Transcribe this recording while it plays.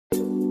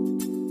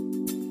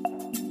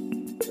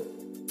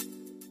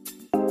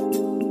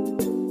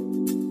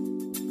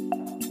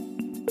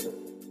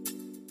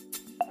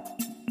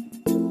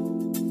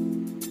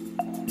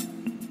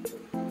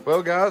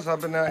Well guys,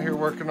 I've been out here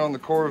working on the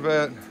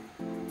Corvette.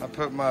 I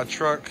put my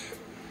truck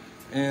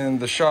in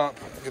the shop,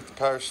 get the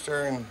power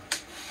steering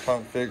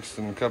pump fixed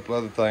and a couple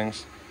other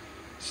things.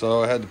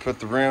 So I had to put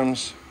the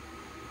rims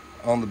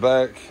on the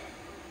back.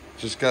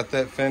 Just got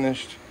that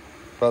finished.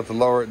 About to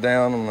lower it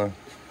down. I'm gonna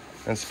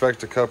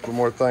inspect a couple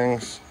more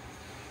things.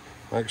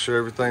 Make sure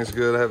everything's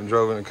good. I haven't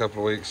drove it in a couple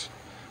of weeks.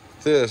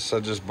 This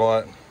I just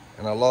bought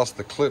and I lost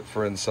the clip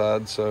for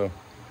inside, so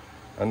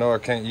I know I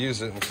can't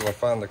use it until I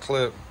find the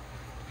clip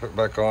to put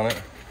back on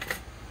it.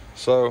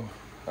 So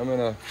I'm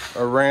in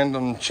a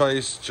random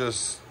chase,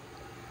 just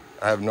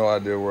I have no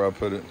idea where I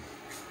put it.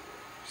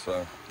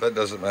 So that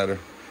doesn't matter.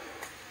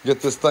 Get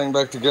this thing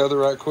back together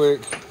right quick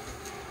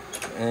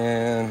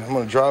and I'm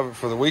gonna drive it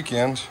for the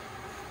weekend.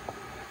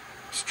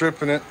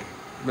 Stripping it,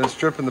 been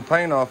stripping the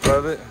paint off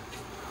of it,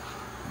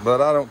 but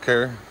I don't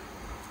care.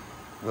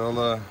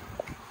 They'll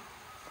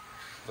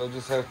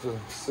just have to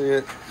see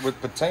it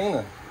with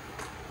patina.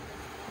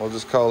 We'll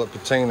just call it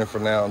patina for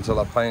now until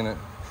I paint it.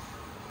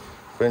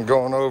 Been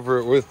going over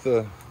it with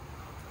the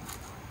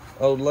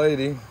old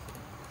lady.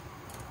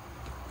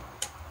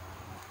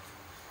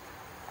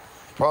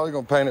 Probably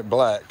gonna paint it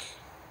black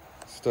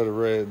instead of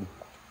red.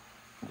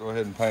 Go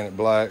ahead and paint it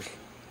black.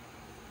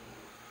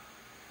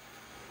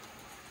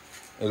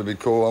 It'll be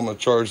cool. I'm gonna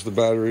charge the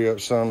battery up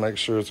some, make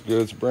sure it's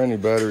good. It's a brand new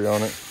battery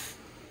on it.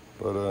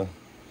 But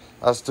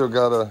I still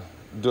gotta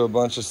do a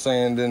bunch of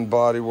sanding,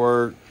 body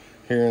work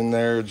here and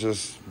there.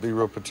 Just be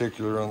real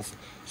particular on.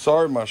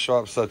 Sorry, my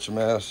shop's such a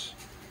mess.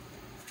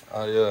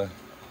 I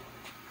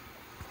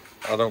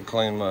don't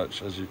clean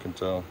much, as you can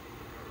tell.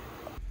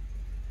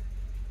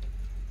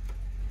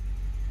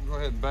 Go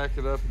ahead and back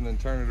it up and then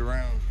turn it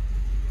around.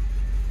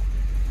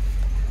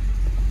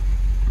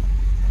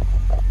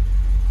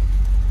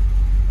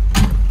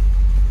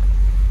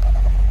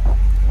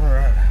 All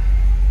right.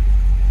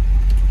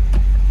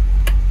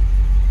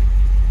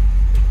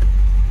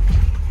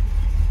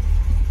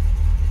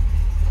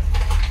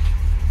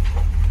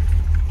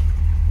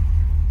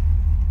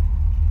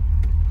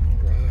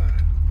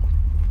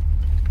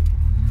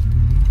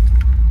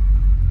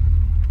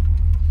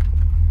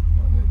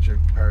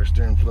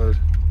 Steering fluid.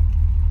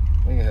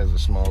 I think it has a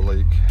small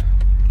leak.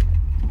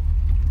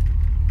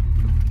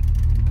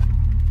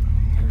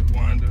 Hear it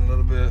winding a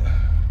little bit.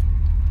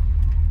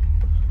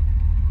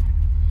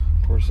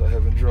 Of course, I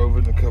haven't drove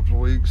it in a couple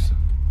of weeks.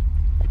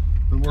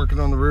 Been working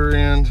on the rear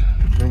end.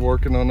 Been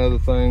working on other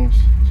things.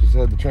 Just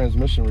had the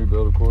transmission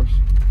rebuilt, of course.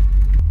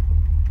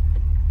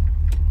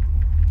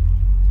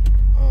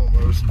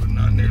 Almost, but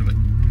not nearly.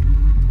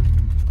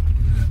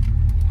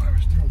 Power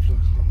steering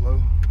fluid's a little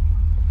low.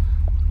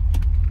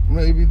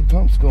 Maybe the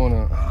pump's going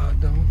out. I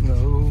don't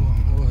know.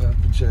 We'll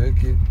have to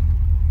check it.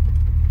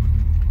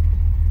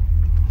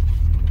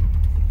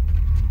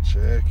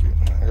 Check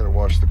it. I gotta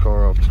wash the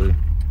car off too.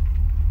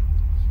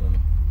 So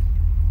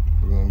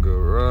we're gonna go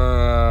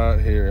right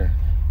here.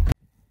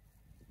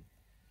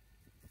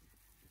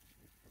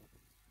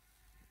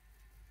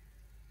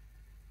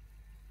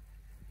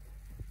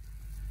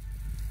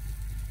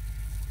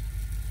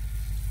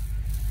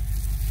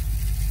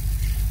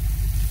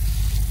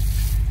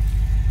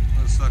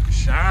 Sucker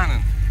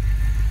shining.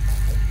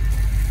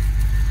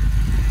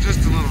 Just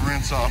a little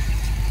rinse off.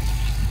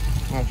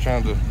 I'm not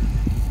trying to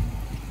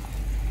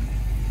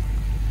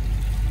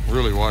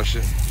really wash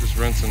it, just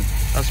rinsing.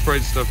 I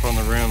sprayed stuff on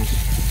the rims.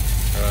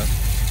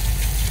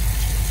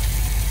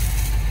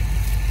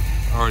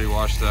 I already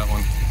washed that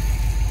one.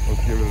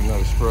 Let's give it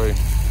another spray.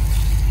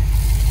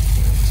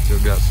 Still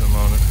got some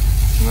on it.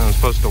 And then I'm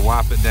supposed to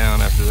wipe it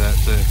down after that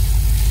too.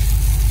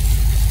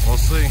 We'll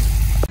see.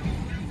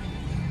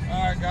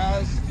 All right,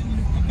 guys.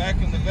 Back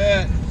in the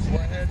vet, we're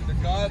headed to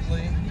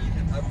Godly.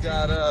 I've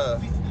got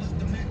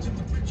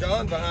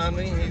John behind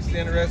me. He's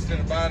interested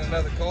in buying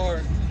another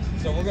car.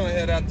 So we're gonna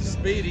head out to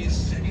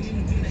Speedy's,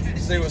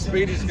 see what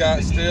Speedy's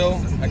got still.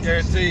 I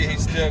guarantee you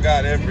he's still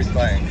got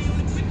everything.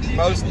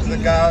 Most of the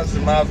guys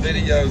in my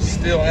videos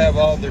still have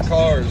all their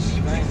cars.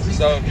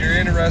 So if you're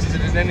interested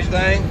in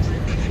anything,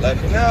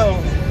 let me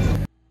know.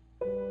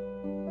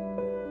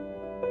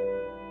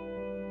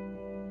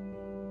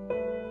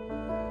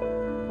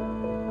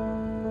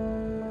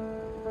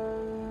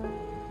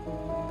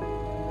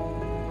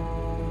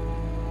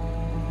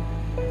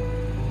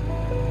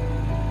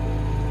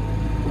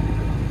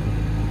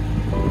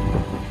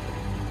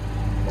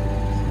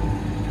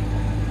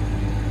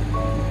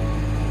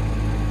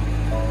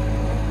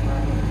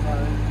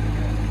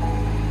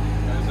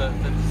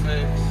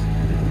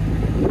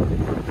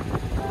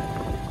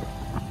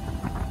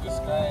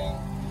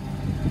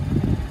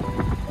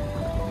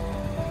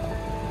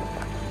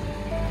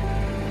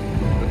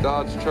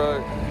 Dodge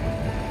truck.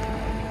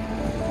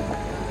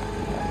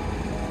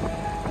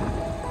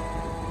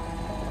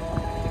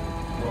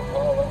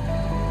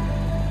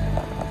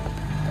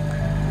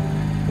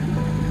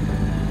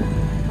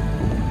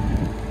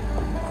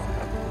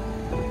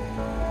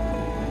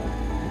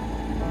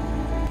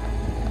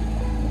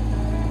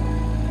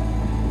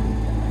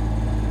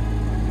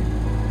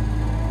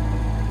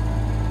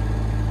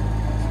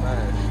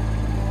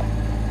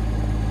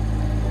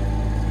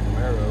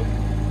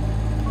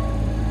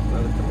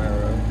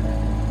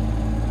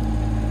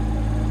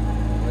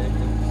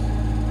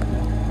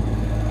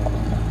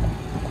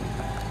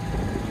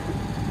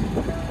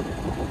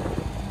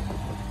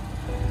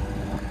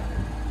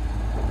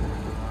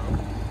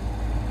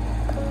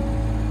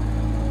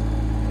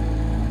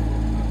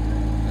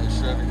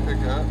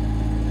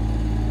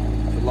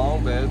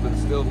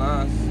 still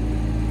nice.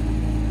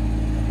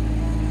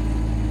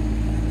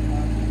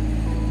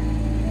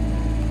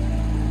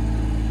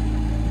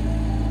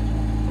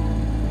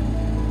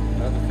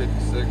 Another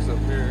 56 up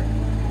here.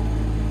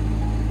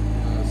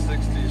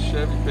 60s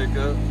Chevy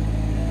pickup.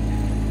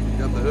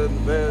 Got the hood and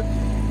the bed.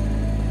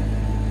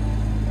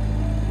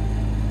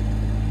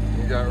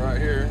 You got right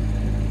here.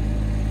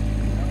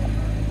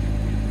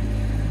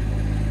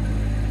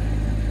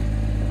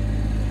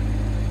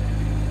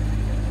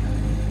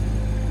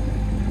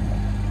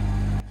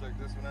 Check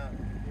this one out.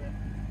 Yeah.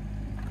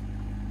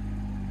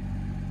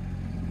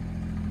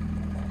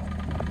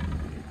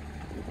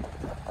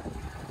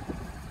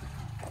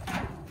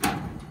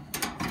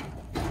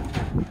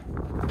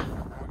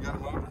 We got a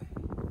motor.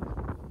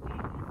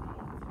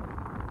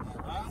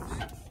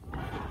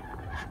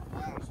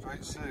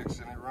 Straight 6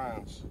 and it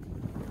runs.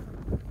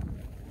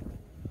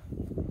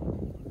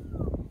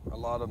 A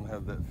lot of them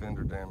have that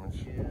fender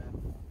damage. Yeah.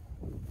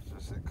 It's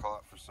just it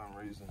caught for some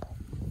reason.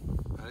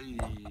 Hey,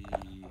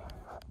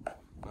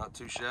 not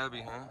too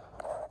shabby, huh?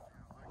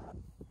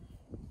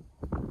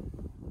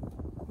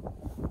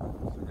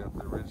 So got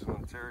the original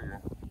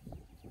interior.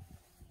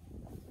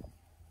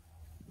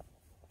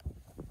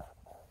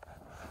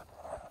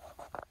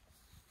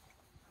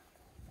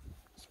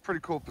 It's a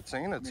pretty cool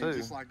patina too.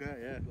 Just like that,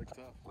 yeah, it looks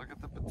tough. Look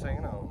at the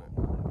patina on it.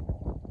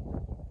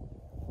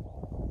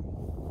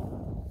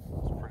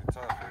 It's pretty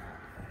tough, isn't it?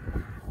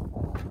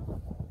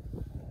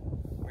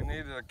 We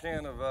needed a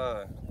can of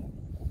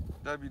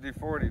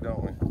WD-40,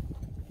 don't we?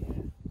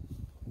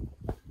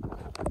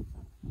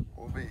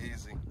 We'll be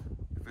easy.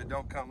 If it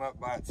don't come up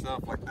by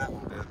itself like that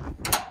one did,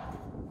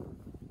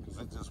 because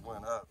it just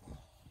went up.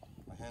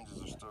 The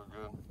hinges are still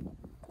good.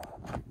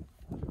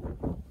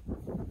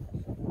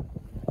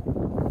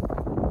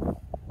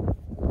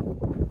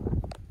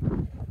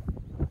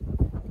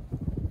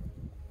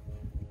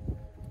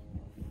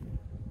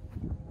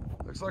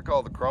 Looks like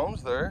all the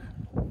chrome's there.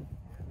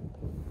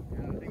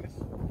 Yeah, I think this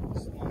one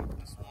was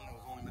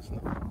only missing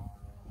the front.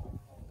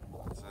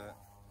 That's it.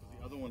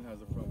 The other one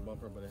has a front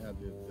bumper, but it had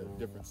the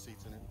different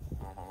seats in it.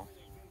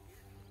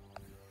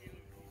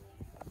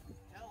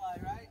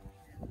 Headlight, right?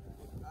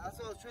 That's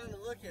what I was trying to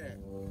look at.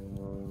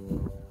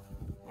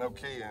 No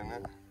key in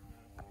it.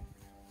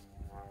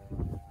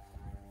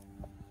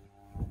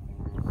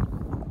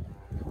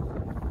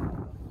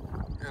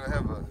 You gotta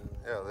have a,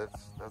 yeah,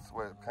 that's the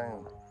way it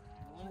came.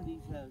 One of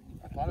these has.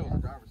 I thought it was the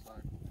driver's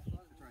side.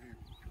 It's right here.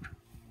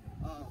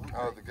 Oh, okay.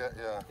 Oh, the gas,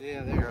 yeah.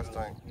 Yeah, there Gas it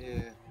tank.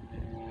 Yeah.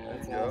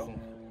 That's There you go. awesome.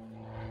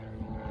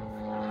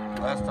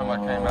 Last time I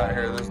came out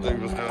here, this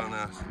dude was doing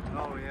this.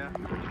 Oh, yeah.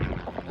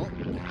 One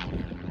thing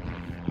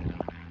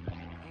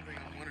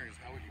I'm wondering is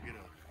how would you get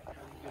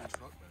a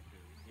truck back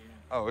there?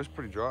 Yeah. Oh, it's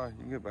pretty dry. You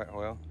can get back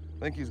well. I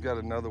think he's got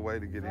another way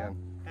to get in.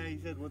 Hey, he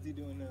said, what's he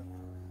doing now?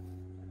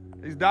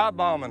 He's dive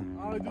bombing.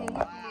 Oh, he's doing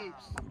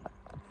loops.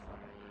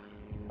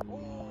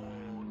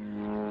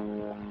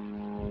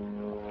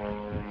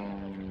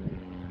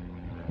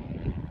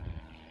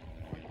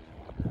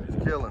 He's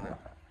killing it.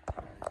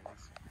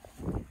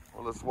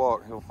 Well, let's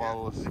walk. He'll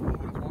follow us.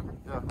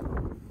 Yeah.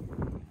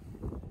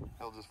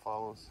 He'll just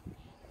follow us.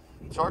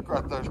 The truck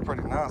right there is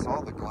pretty nice.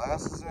 All the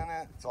glass is in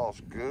it. It's all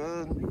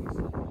good.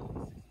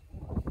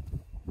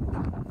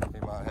 He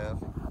might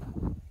have.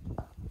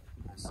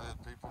 Like I said,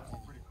 people can.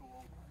 Pretty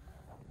cool.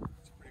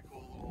 It's a pretty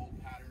cool little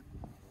old pattern.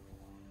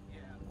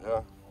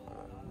 Yeah.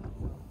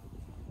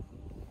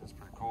 It's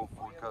pretty cool.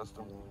 Ford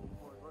Custom.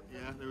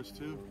 Yeah, there was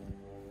two.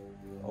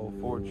 Old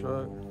Ford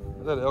truck.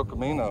 Is that El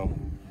Camino?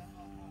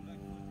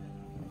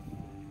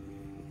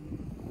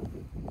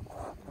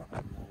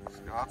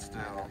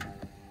 Scottsdale.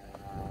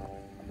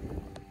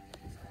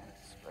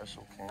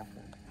 Special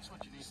camping. That's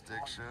what you need.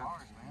 Stick shift.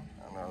 Cars, man.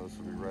 I know, this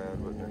would be rad,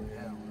 wouldn't it?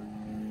 Yeah.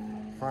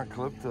 Front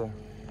clip to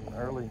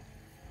early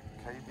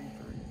KB3.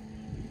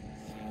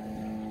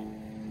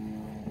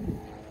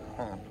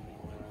 Huh.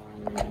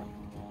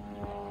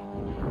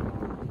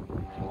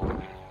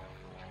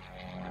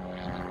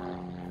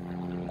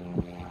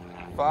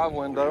 Five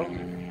window.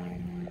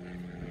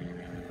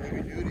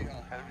 Heavy duty,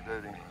 huh? Heavy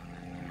duty.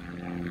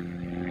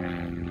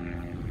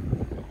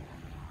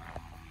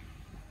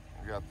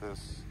 We got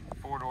this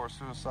 4-door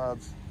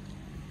Suicides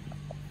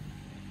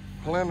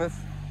Plymouth.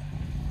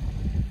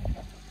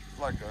 It's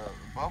like a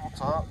bubble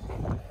top.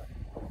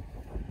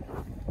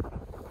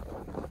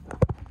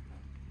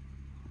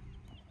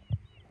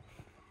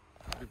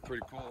 Be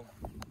pretty cool.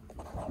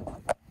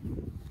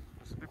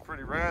 This would be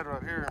pretty rad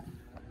right here.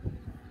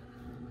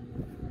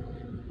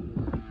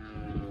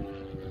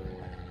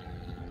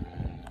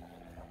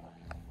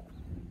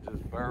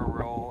 Just barrel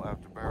roll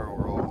after barrel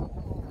roll.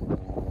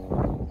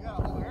 You got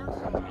a whole air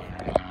cylinder.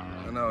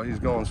 I know, he's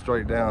going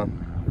straight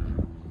down.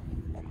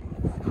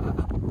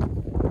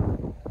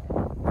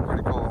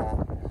 Pretty cool,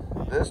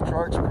 huh? This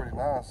truck's pretty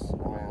nice. I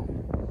mean,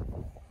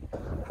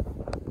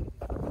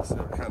 let's see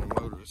what kind of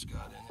motor it's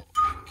got in it.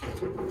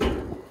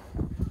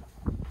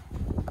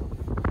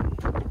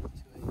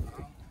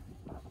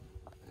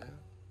 Yeah.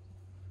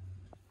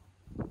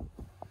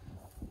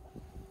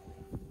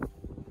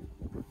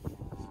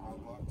 Small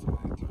block 280.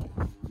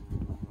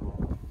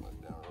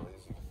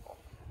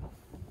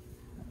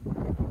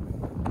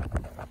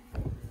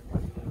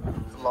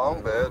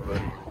 long bed,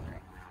 but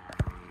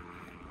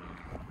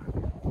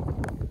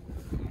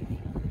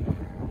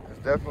it's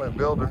definitely a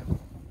builder.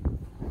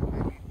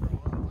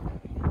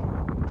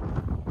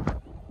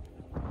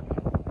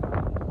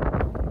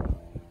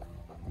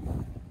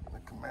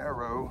 The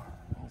Camaro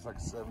is like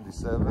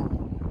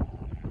 77,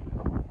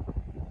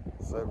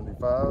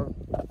 75.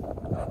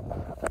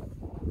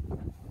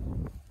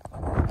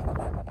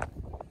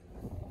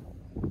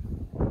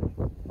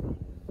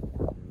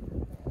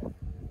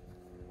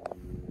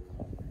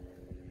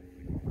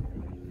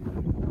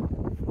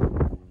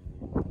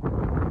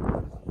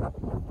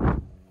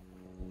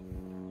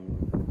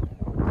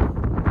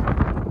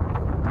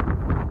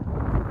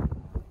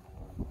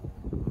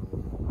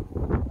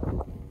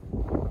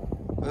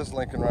 This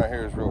Lincoln right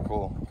here is real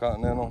cool.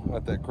 Continental,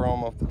 got that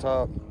chrome off the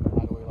top.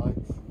 Hideaway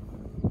lights.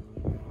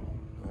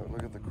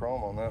 Look at the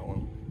chrome on that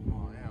one.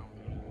 Oh,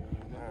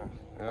 yeah.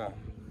 Yeah.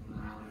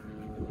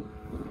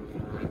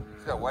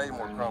 It's got way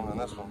more chrome than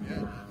this one.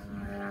 Yeah.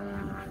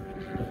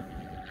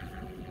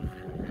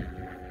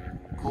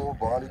 Cool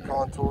body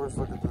contours.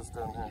 Look at this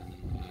down here.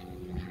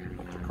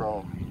 With the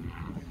chrome.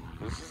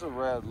 This is a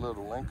rad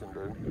little Lincoln,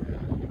 dude.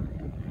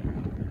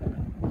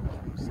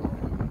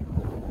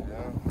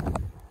 Yeah.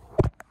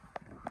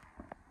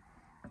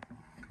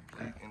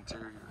 Complete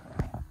interior.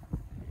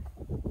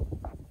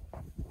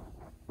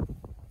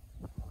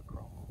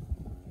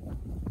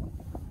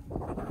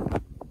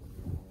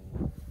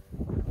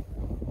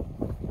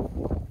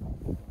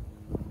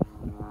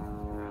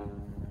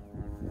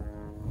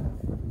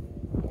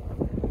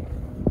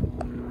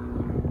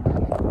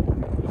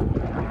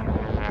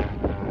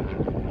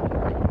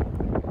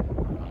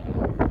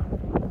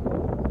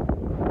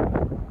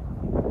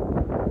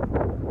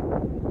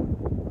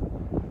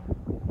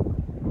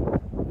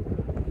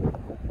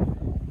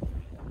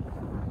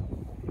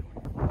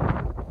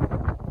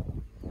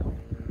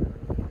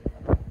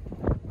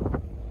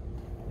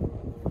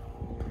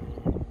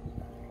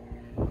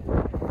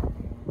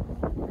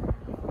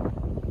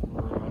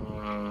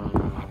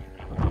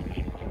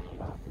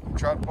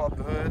 Try to pop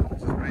the hood,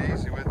 just be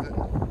easy with it.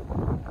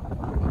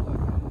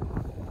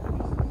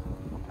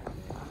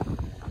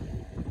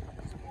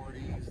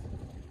 Sporties.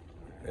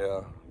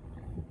 Yeah.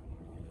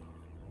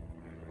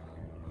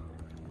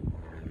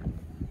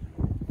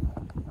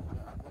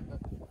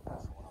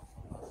 That's the one else.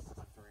 That's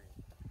the three.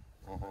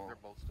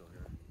 They're both still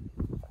here.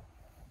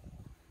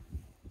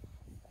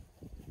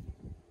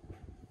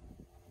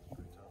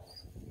 Pretty tough.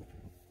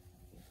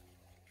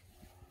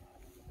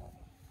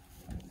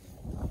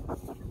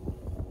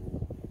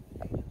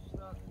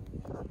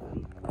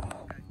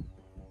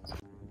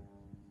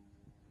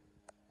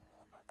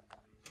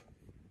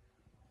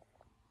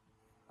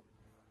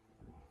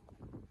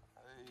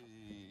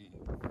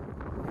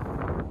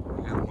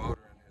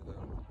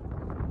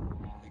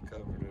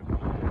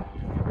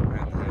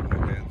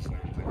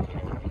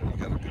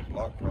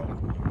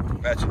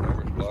 Matching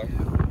over the block.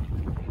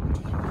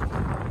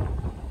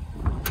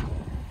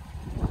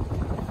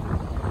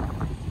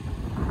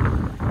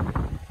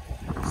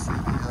 See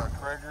the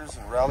Kragers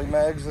and rally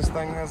mags this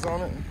thing has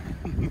on it?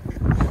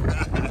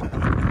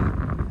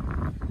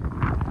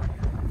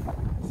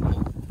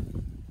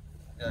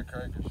 Yeah,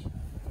 Kragers.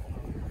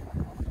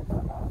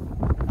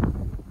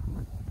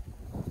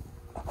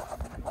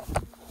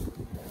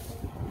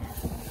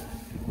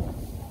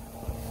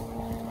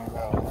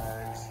 Rally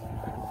mags.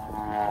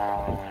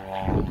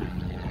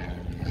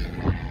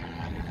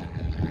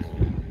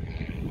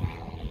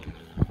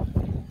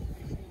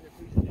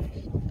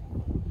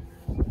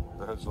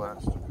 Those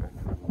last, okay.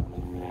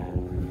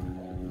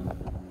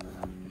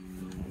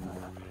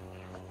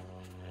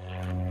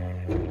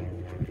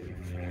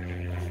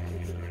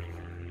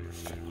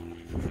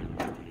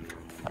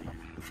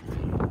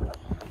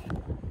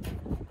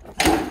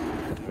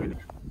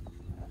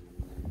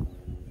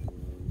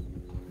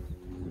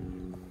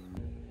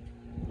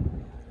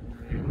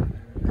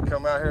 You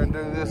come out here and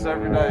do this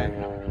every day.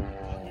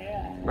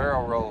 Yeah.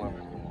 Barrel rolling.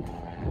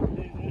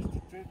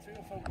 There's three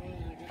or four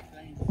girls that get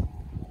things.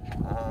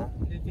 Uh-huh.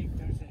 They think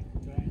they're sick.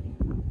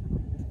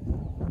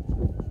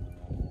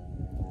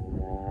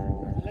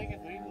 Like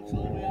if we go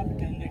all the way up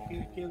and they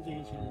kill the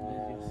engine in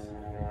business.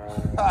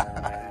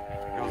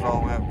 Goes all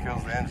the way up and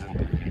kills the engine.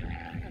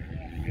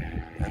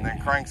 And then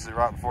cranks it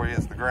right before he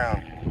hits the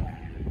ground.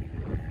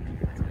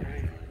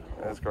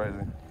 That's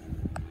crazy.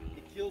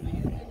 It killed the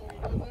engine when he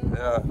does that?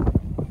 Yeah.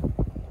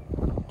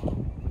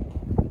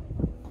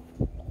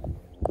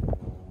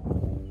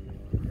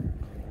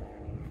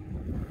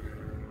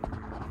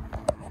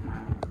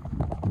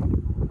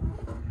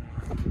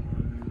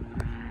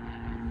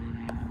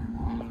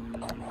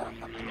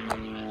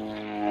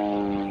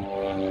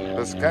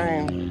 This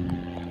game.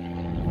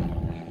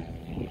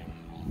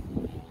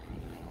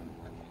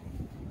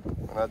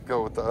 And I'd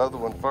go with the other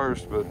one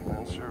first, but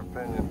that's your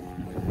opinion.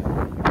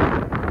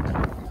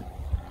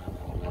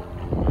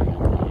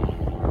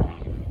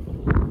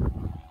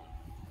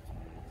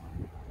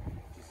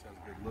 Just has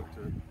a good look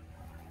to it.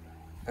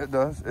 It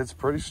does. It's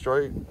pretty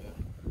straight.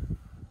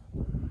 I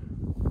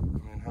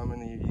mean, how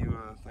many of you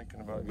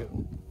thinking about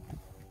getting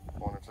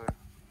one or two?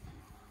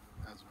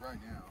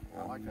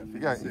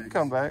 Yeah, you can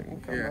come back. You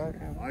can come Yeah,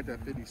 back. I like that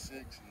 56,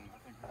 and I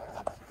think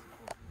that's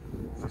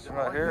 64. This one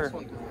right here This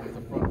one has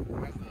the front,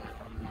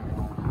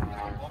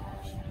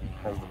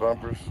 has the bumpers. has the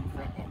bumpers. Front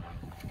bumper.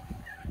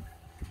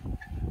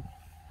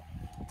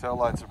 Tail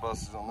lights are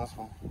busted on this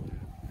one.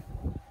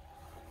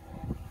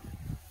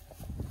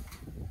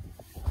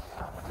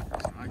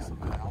 It's nice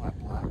looking, all that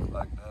black.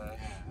 Like that.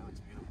 Yeah, it looks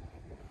beautiful.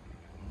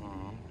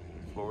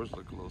 Floors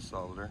look a little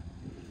solider.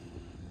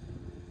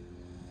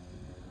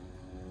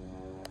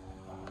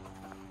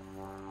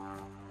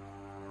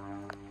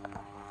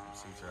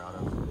 Seats are out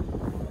of.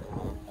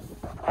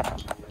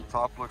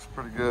 Top looks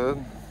pretty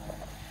good.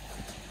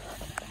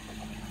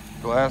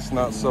 Glass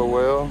not so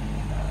well.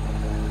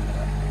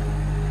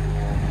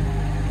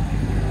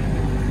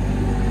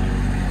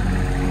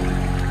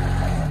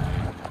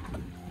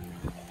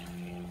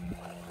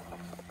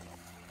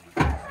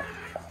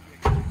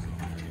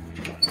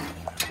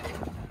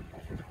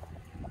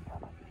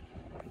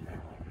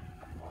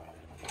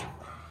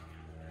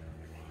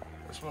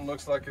 This one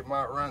looks like it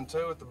might run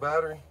too with the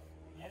battery.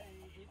 Yeah,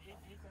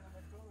 it's on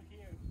the road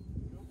here.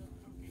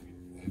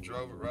 You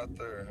drove it right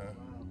there, huh?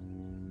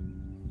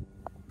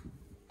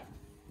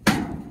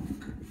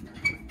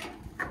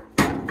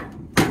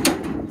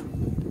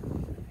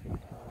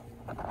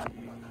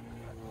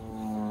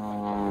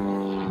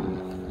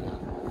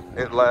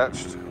 It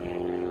latched,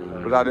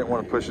 but I didn't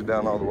want to push it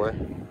down all the way.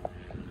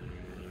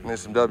 Need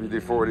some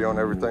WD-40 on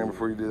everything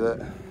before you do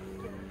that.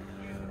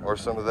 Or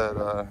some of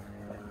that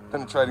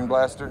penetrating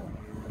blaster.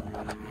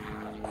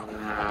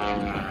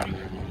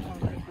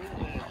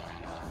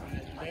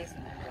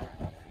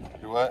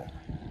 Do what?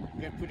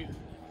 You gotta put it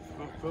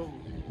roll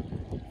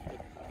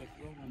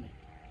on it.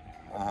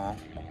 Uh-huh.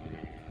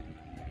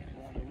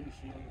 Around the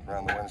windshield,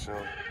 Around the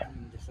windshield.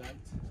 and the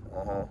sides.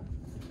 Uh-huh.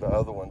 The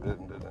other one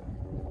didn't, did it?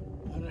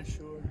 I'm not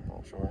sure.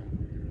 Not sure.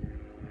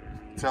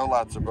 Tail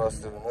lights are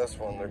busted in this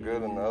one. They're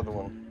good in the other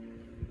one.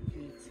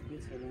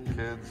 Kids are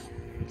Kids.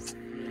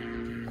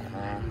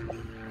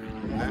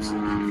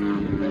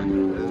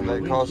 Nuisance.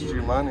 They cost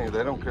you money.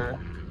 They don't care.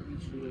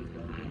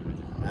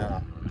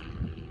 Yeah.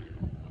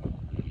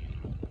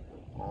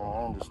 Well, I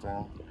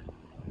understand.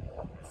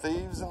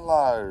 Thieves and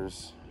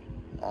liars.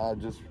 I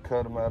just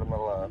cut them out of my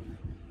life.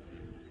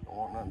 I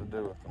want nothing to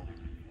do with them.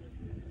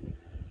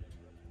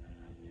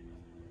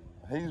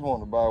 He's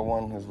wanting to buy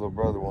one. His little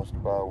brother wants to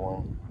buy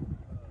one.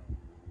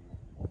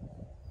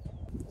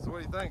 So what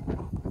do you think?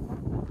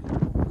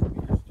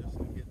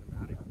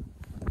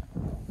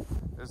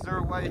 Is there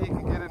a way he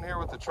can get in here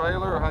with the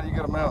trailer, or how do you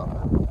get him out?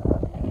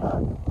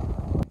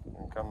 You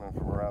can come in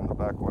from around the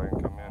back way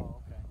and come in. Oh,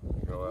 okay.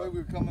 And go The way out. we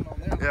were coming on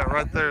there. Yeah,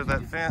 right there,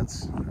 that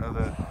fence,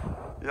 the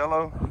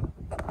yellow.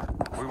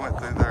 We went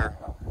through there,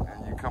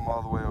 and you come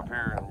all the way up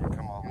here, and you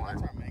come all the way.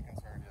 That's our main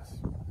concern,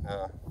 just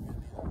Yeah.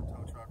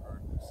 tow truck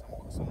or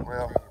someone Well,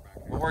 trailer back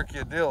here. we'll work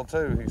you a deal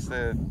too. He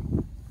said,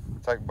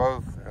 take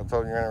both. I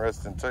told him you're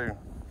interested in two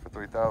for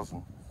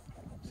 $3,000.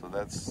 So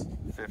that's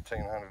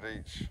 $1,500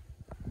 each.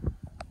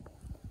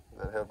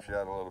 That helps you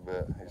out a little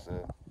bit, he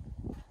said.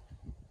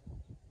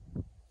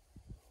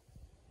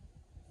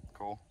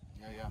 Cool.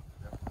 Yeah.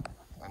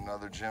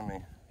 Another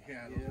Jimmy.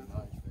 Yeah, those are nice,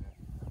 man.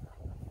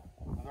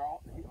 They're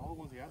all the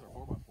ones he has are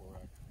 4x4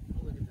 rack.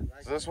 Look at the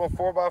Is this one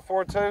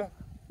 4x4 too?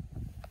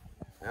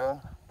 Yeah.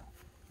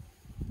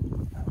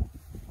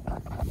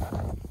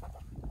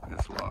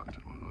 It's locked.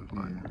 What it looks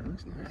like. It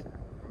looks nice.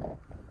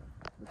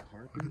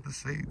 Look at the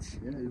seats.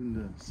 Yeah, even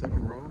the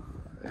second row.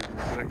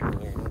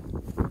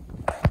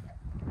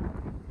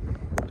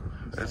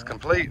 It's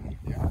complete.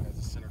 Yeah, it has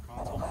a center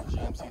console,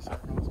 GMC center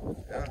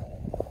console. Yeah.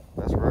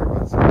 That's where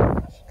everybody's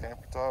at.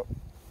 Camper top.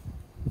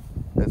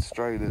 It's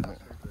straight, isn't it?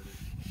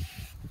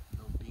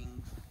 No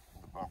dings.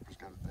 The bumper's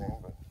got a ding,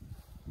 but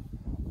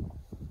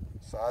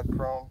side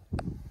chrome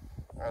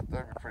right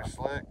there, be pretty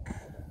slick.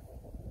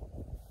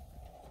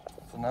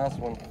 It's a nice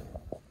one.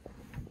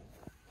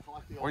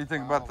 What do you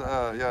think about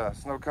the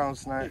snow cone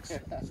snacks,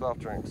 soft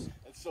drinks?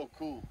 It's so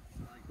cool.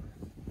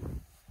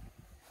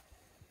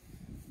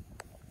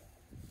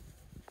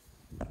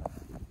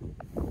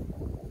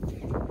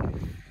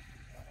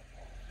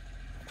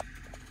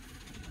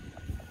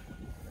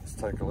 Let's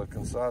take a look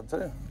inside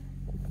too.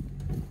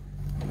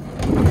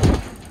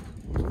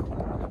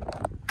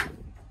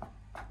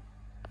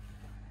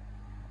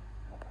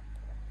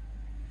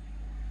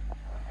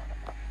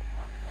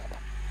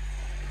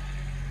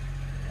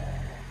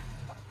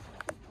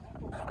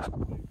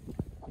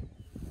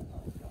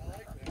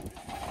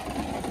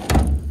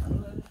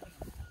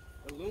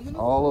 aluminum?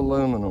 All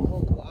aluminum.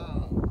 Oh,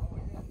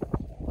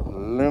 wow.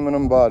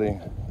 Aluminum body.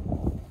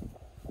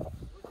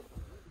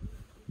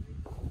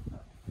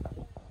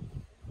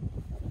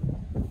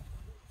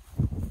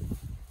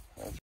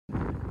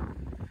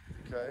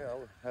 Okay,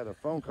 I had a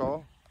phone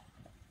call.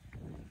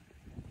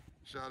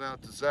 Shout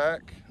out to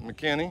Zach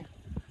McKinney.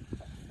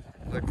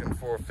 Looking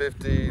for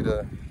 50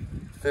 to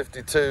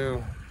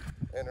 52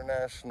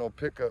 international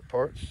pickup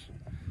parts.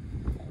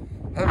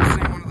 Haven't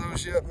seen one of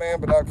those yet, man,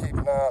 but I'll keep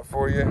an eye out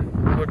for you.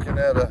 We're looking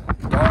at a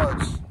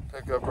Dodge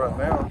pickup right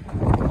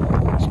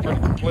now. It's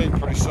pretty complete,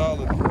 pretty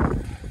solid.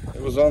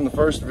 It was on the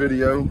first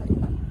video,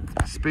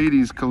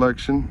 Speedy's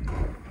collection.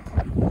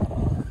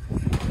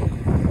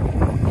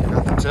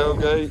 Got the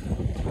tailgate.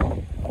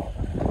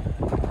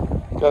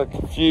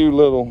 Got a few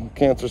little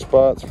cancer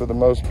spots. For the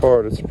most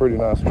part, it's a pretty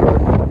nice truck.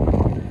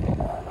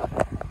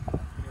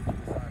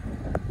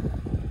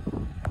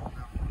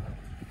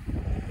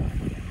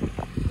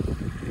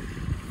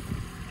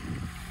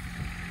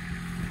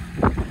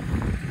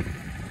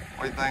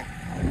 What do you think?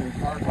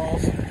 Car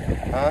calls?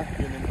 Huh?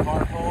 Getting in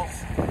car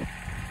calls?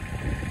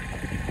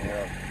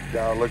 Yeah,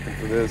 guy looking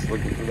for this,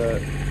 looking for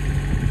that.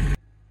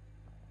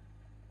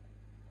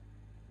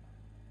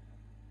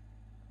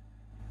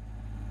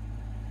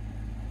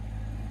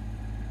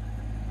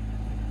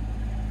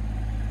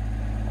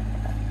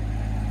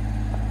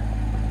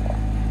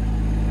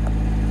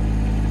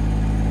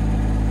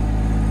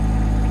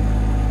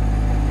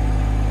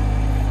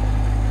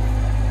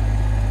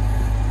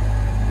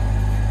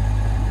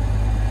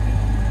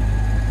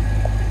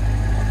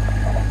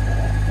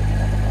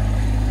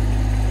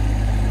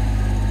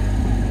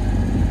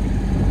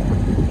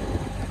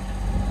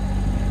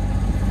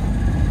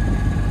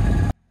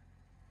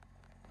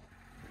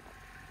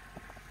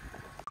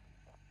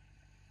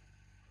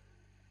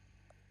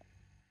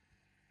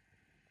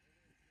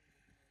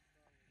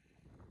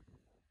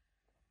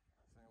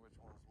 Which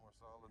one's more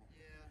solid?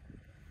 Yeah.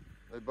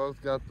 They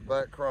both got the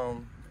back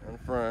chrome in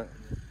front.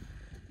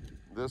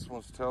 This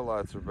one's tail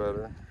lights are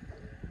better.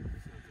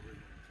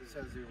 This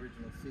has the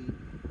original seat.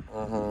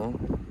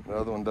 The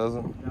other one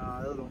doesn't.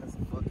 Nah, the other one has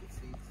some bucket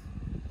seats.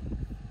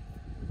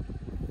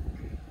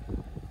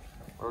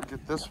 Or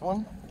get this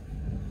one.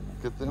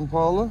 Get the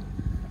Impala.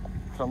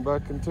 Come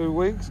back in 2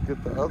 weeks.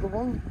 Get the other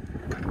one.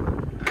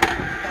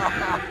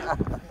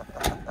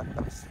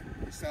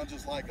 You sound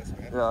just like us,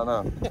 man. Yeah, I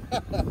know.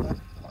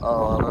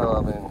 Oh, I know.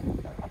 I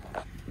mean,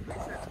 He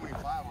said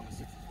 25 on the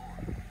 64.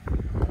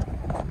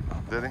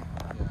 did he? Yeah.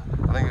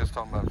 I think he was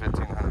talking about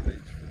 1,500 each.